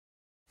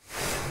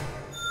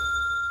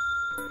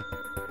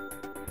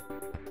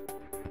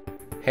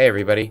Hey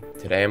everybody,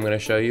 today I'm going to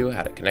show you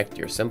how to connect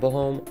your Simple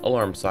Home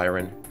Alarm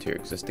Siren to your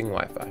existing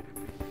Wi-Fi.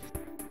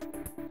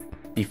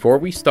 Before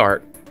we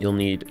start, you'll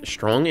need a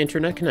strong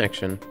internet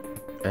connection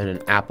and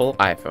an Apple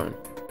iPhone.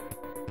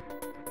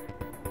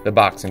 The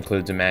box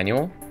includes a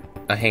manual,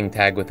 a hang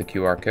tag with a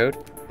QR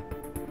code,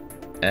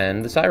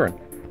 and the siren.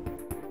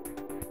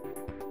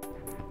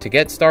 To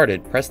get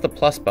started, press the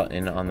plus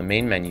button on the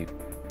main menu,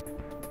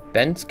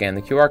 then scan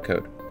the QR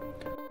code.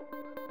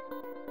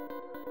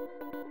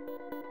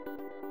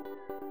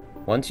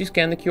 Once you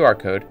scan the QR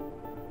code,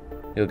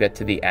 you'll get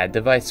to the Add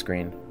Device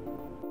screen.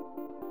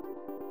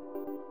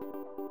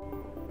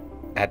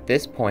 At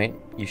this point,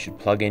 you should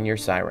plug in your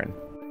siren.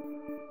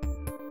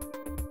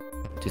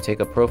 To take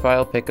a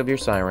profile pic of your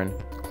siren,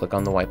 click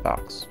on the white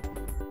box.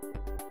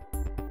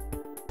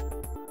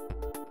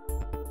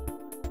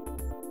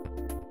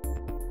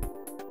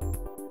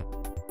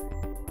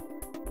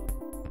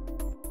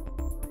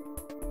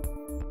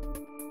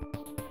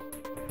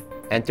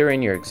 Enter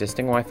in your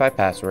existing Wi-Fi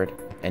password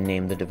and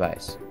name the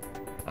device.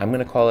 I'm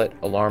going to call it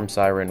Alarm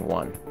Siren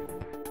 1.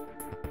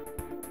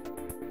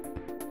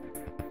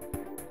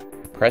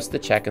 Press the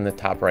check in the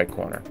top right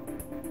corner.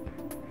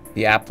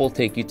 The app will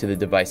take you to the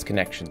device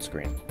connection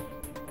screen.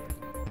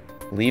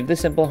 Leave the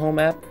Simple Home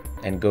app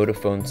and go to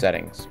Phone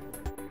Settings.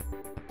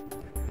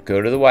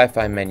 Go to the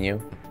Wi-Fi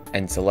menu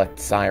and select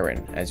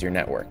Siren as your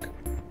network.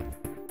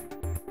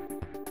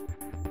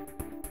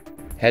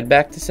 Head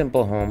back to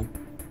Simple Home,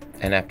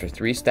 and after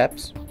 3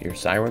 steps, your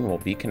siren will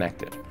be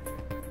connected.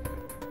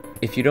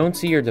 If you don't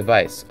see your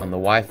device on the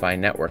Wi-Fi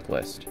network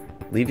list,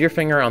 leave your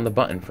finger on the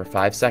button for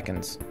 5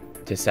 seconds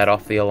to set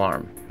off the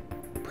alarm.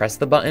 Press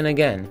the button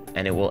again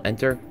and it will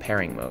enter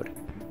pairing mode.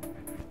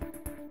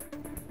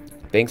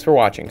 Thanks for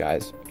watching,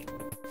 guys.